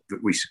overlook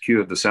that we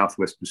secured the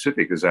Southwest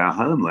Pacific as our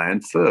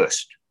homeland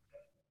first.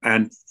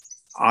 And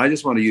I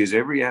just want to use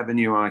every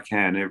avenue I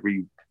can,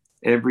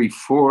 every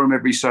forum,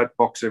 every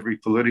soapbox, every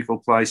political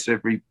place,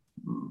 every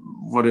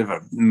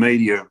whatever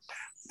media,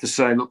 to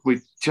say, look,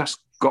 we've just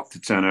got to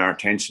turn our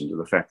attention to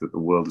the fact that the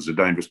world is a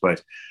dangerous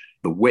place.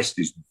 The West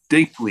is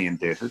deeply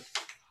indebted.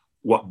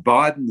 What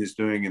Biden is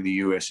doing in the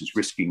US is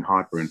risking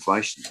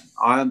hyperinflation.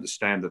 I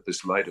understand that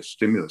this latest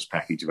stimulus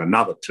package of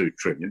another $2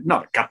 trillion,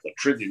 not a couple of $1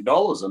 trillion,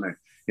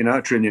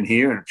 a trillion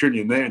here and $1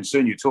 trillion there, and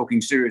soon you're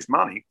talking serious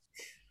money.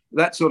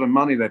 That sort of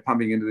money they're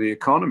pumping into the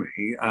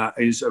economy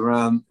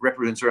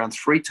represents around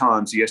 3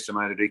 times the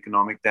estimated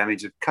economic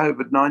damage of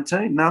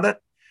COVID-19. Now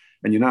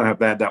and you know how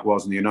bad that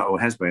was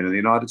has been in the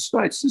United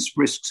States. This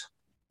risks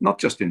not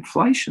just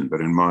inflation,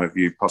 but in my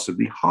view,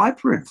 possibly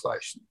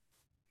hyperinflation.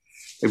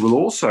 It will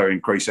also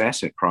increase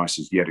asset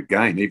prices yet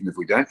again, even if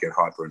we don't get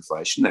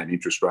hyperinflation and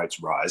interest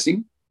rates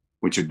rising,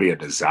 which would be a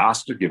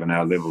disaster given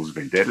our levels of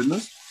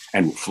indebtedness,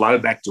 and will flow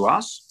back to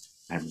us,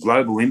 have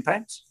global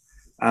impacts.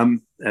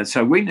 And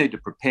so we need to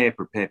prepare.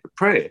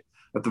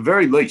 At the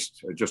very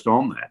least, just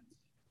on that,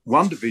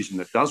 one division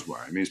that does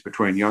worry me is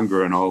between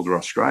younger and older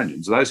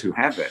Australians. Those who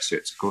have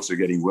assets, of course, are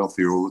getting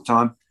wealthier all the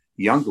time.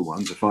 Younger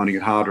ones are finding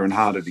it harder and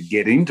harder to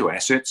get into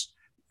assets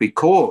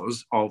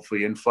because of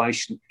the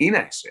inflation in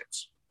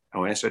assets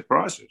or asset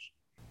prices.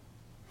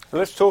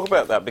 Let's talk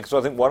about that, because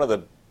I think one of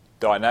the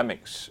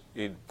dynamics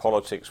in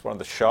politics, one of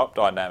the sharp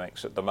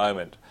dynamics at the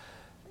moment,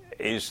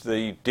 is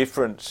the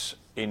difference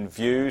in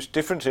views,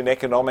 difference in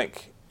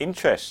economic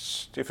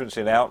interests, difference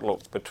in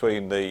outlook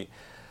between the,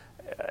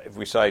 if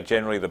we say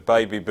generally the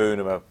baby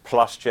boomer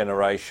plus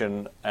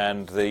generation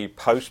and the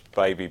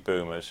post-baby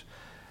boomers.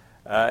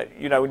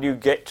 When you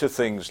get to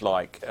things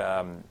like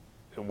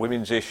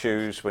women's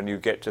issues, when you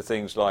get to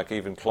things like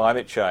even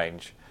climate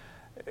change,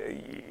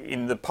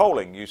 in the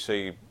polling you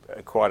see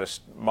quite a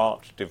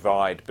marked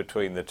divide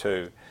between the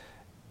two.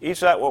 Is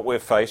that what we're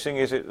facing?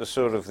 Is it the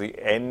sort of the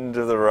end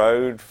of the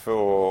road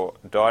for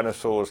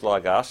dinosaurs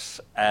like us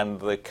and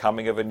the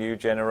coming of a new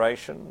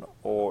generation,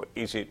 or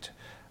is it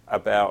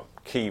about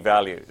key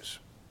values?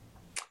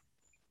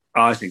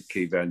 I think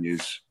key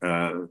values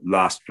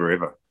last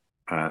forever,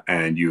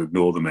 and you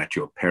ignore them at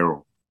your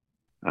peril.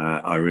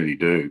 I really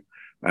do.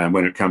 And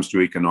when it comes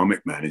to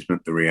economic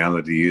management, the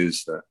reality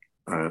is that,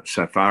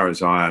 so far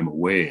as I am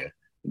aware,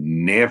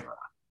 never,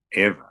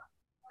 ever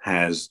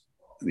has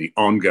the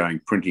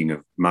ongoing printing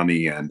of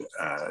money and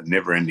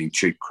never-ending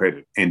cheap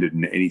credit ended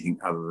in anything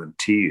other than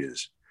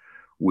tears.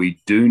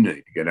 We do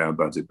need to get our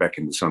budget back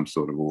into some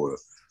sort of order.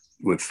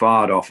 We've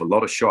fired off a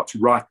lot of shots,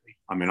 rightly.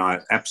 I mean, I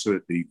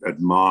absolutely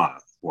admire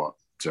what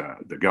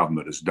the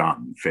government has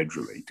done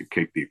federally to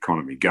keep the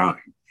economy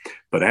going.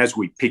 But as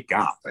we pick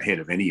up ahead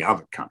of any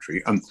other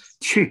country,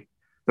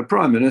 the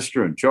Prime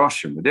Minister and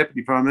Josh and the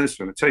Deputy Prime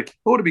Minister and the team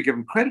ought to be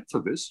given credit for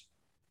this,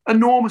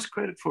 enormous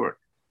credit for it.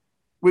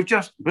 We've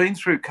just been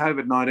through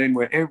COVID-19,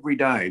 where every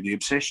day the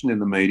obsession in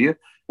the media,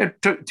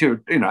 to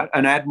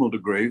an admirable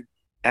degree,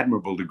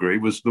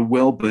 was the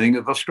well-being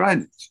of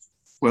Australians.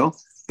 Well,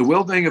 the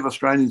well-being of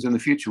Australians in the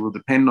future will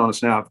depend on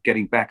us now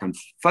getting back and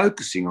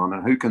focusing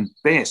on who can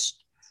best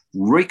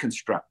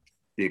reconstruct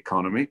the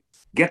economy,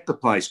 get the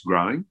place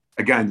growing.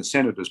 Again, the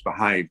senators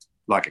behaved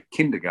like a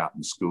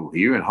kindergarten school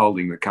here in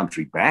holding the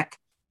country back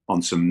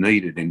on some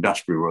needed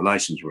industrial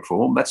relations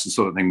reform. That's the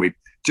sort of thing we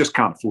just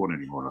can't afford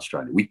anymore in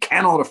Australia. We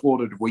cannot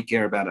afford it if we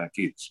care about our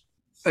kids.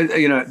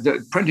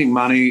 The printing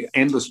money,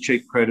 endless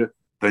cheap credit,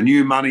 the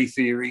new money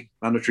theory,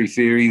 monetary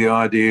theory, the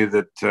idea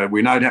that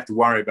we don't have to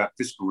worry about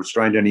fiscal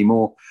restraint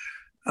anymore.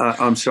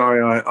 I'm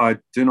sorry, I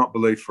do not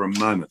believe for a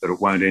moment that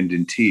it won't end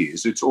in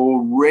tears. It's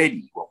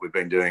already what we've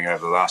been doing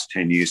over the last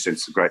 10 years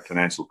since the great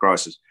financial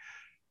crisis,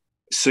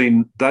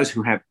 seen those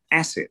who have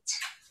assets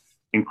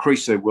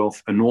increase their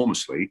wealth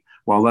enormously,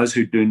 while those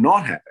who do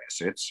not have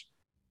assets,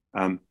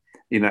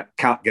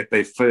 can't get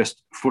their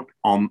first foot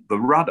on the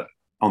rudder,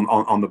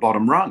 on the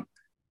bottom rung.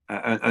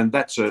 And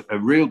that's a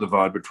real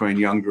divide between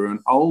younger and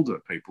older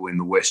people in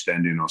the West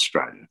and in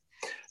Australia.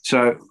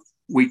 So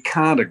we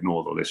can't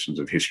ignore the lessons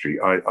of history.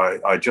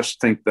 I just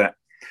think that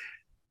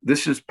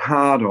this is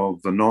part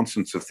of the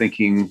nonsense of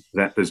thinking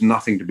that there's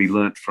nothing to be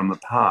learnt from the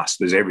past.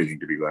 There's everything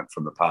to be learnt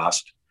from the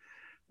past.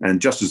 And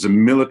just as a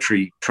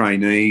military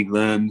trainee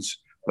learns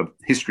the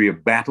history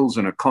of battles,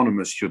 and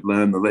economists should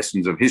learn the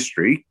lessons of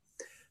history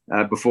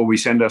before we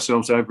send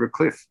ourselves over a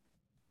cliff.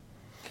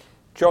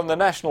 John, the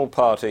National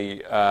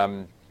Party,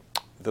 one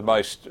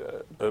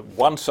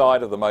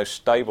side of the most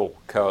stable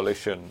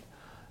coalition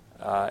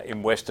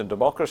in Western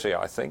democracy,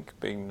 I think,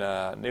 being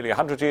nearly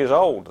 100 years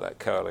old, that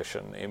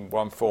coalition, in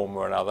one form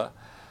or another.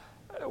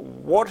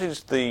 What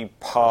is the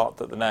part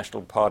that the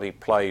National Party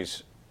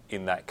plays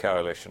in that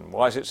coalition?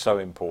 Why is it so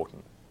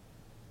important?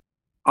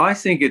 I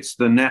think it's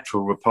the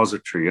natural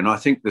repository, and I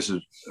think this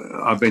is,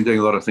 I've been doing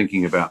a lot of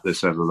thinking about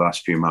this over the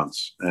last few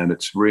months, and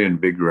it's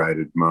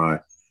reinvigorated my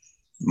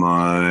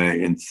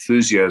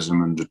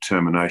enthusiasm and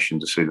determination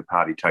to see the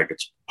party take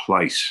its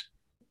place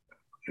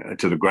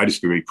to the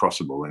greatest degree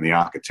possible in the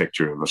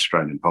architecture of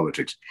Australian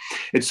politics.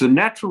 It's the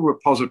natural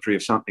repository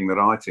of something that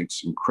I think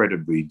is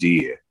incredibly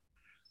dear,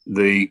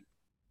 the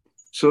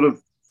sort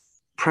of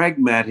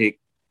pragmatic,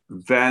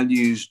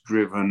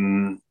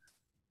 values-driven,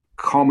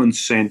 common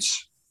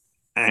sense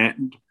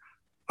and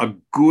a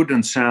good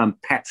and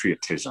sound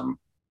patriotism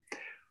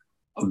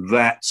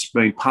that's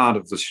been part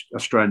of the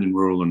Australian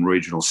rural and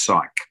regional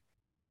psyche.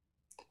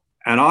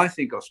 And I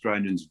think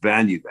Australians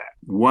value that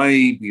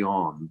way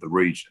beyond the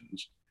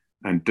regions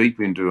and deep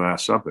into our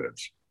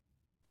suburbs.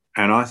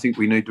 And I think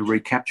we need to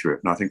recapture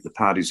it. And I think the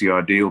party's the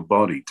ideal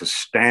body to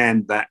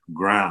stand that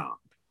ground.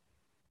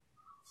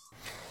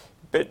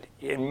 But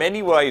in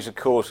many ways, of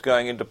course,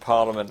 going into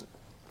Parliament,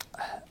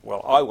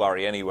 well, I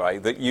worry anyway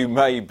that you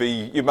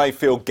may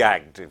feel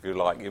gagged, if you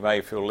like. You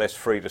may feel less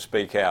free to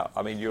speak out.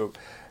 I mean,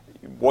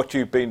 what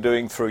you've been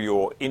doing through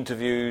your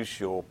interviews,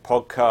 your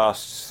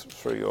podcasts,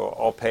 through your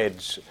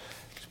op-eds,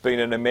 it's been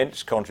an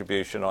immense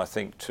contribution, I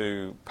think,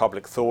 to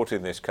public thought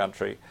in this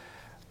country.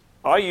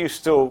 Are you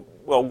still,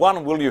 well,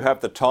 one, will you have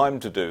the time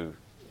to do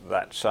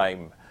that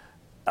same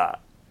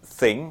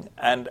thing?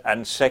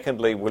 And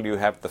secondly, will you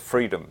have the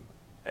freedom,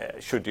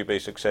 should you be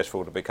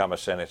successful, to become a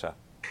senator?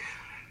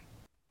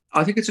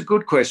 I think it's a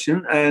good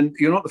question, and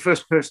you're not the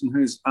first person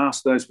who's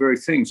asked those very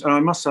things. And I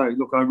must say,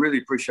 look, I really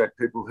appreciate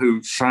people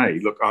who say,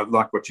 look, I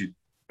like what you've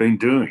been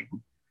doing.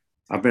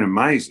 I've been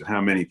amazed at how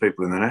many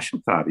people in the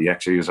National Party,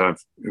 actually, as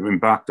I've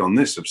embarked on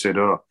this, have said,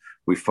 oh,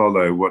 we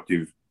follow what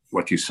you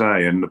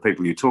say and the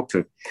people you talk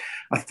to.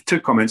 Two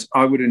comments.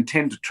 I would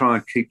intend to try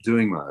and keep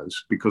doing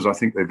those because I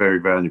think they're very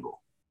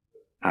valuable.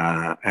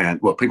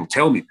 People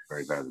tell me they're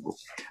very valuable,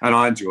 and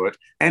I enjoy it.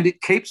 And it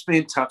keeps me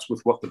in touch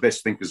with what the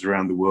best thinkers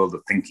around the world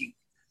are thinking.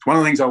 It's one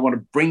of the things I want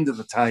to bring to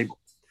the table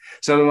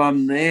so that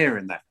I'm there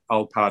in that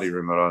old party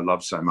room that I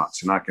love so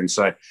much. And I can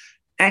say,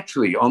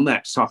 actually, on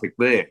that topic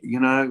there,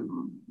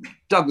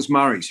 Douglas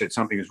Murray said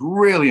something that's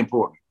really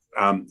important.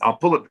 I'll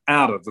pull it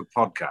out of the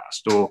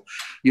podcast. Or,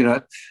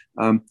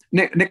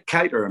 Nick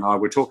Cater and I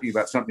were talking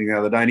about something the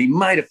other day, and he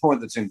made a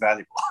point that's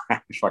invaluable,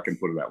 if I can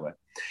put it that way.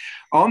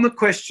 On the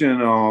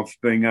question of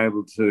being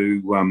able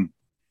to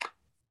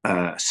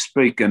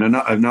speak, and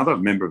another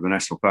member of the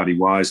National Party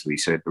wisely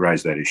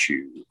raised that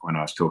issue when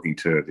I was talking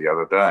to her the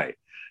other day.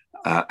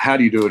 How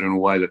do you do it in a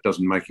way that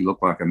doesn't make you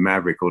look like a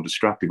maverick or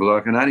destructive? Well,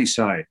 I can only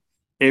say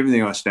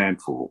everything I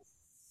stand for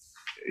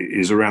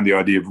is around the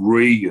idea of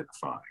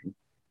reunifying,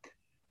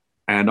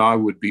 and I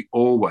would be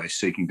always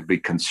seeking to be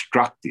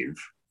constructive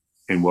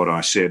in what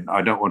I said.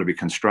 I don't want to be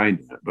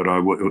constrained in it, but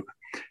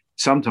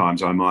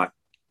sometimes I might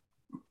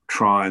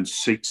try and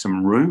seek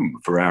some room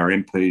for our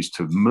MPs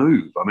to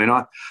move. I mean,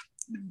 I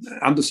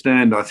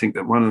understand, I think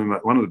that one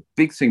of the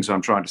big things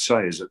I'm trying to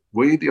say is that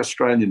we, the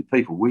Australian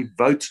people, we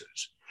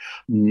voters,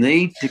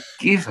 need to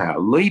give our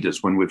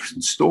leaders, when we've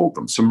installed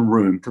them, some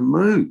room to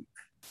move.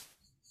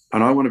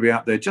 And I want to be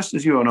out there, just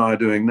as you and I are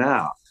doing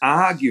now,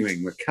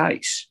 arguing the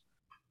case.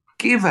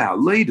 Give our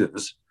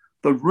leaders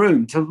the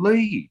room to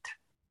lead.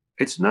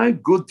 It's no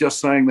good just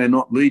saying they're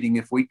not leading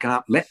if we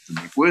can't let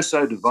them. If we're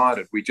so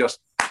divided, we just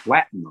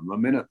flatten them the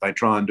minute they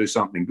try and do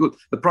something good.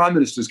 The Prime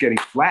Minister's getting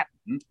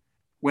flattened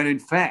when, in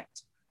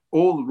fact,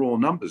 all the raw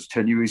numbers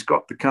tell you he's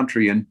got the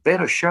country in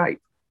better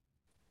shape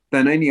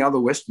than any other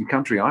Western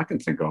country I can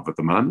think of at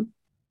the moment.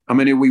 I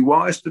mean, are we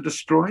wise to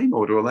destroy him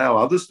or to allow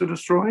others to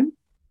destroy him?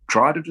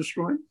 Try to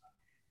destroy him?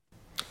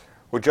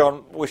 Well,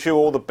 John, wish you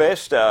all the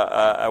best.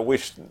 I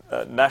wish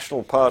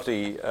National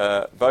Party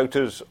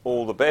voters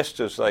all the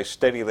best as they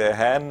steady their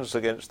hands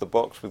against the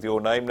box with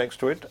your name next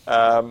to it.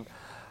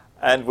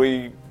 And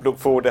we look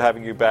forward to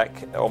having you back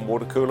on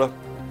Watercooler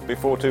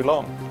before too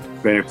long.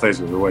 It's been a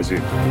pleasure, as always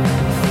here.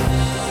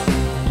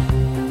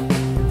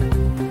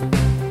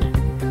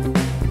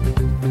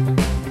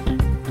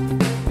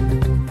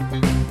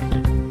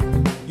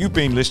 You've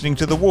been listening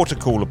to the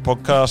Watercooler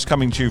podcast,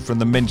 coming to you from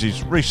the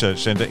Menzies Research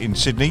Centre in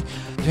Sydney.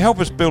 To help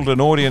us build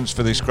an audience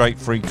for this great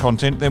free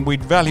content, then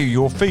we'd value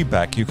your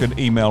feedback. You can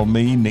email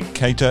me, Nick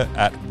Cater,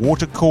 at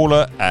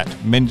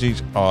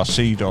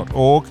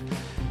watercooler@menziesrc.org.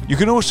 You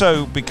can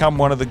also become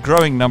one of the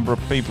growing number of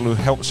people who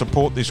help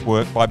support this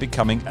work by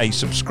becoming a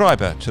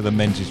subscriber to the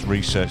Menzies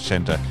Research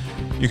Centre.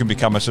 You can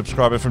become a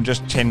subscriber from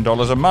just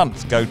 $10 a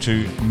month. Go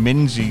to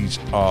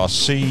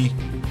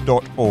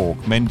menziesrc.org,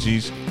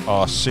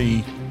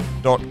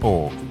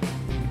 menziesrc.org.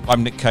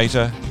 I'm Nick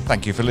Cater.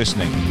 Thank you for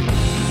listening.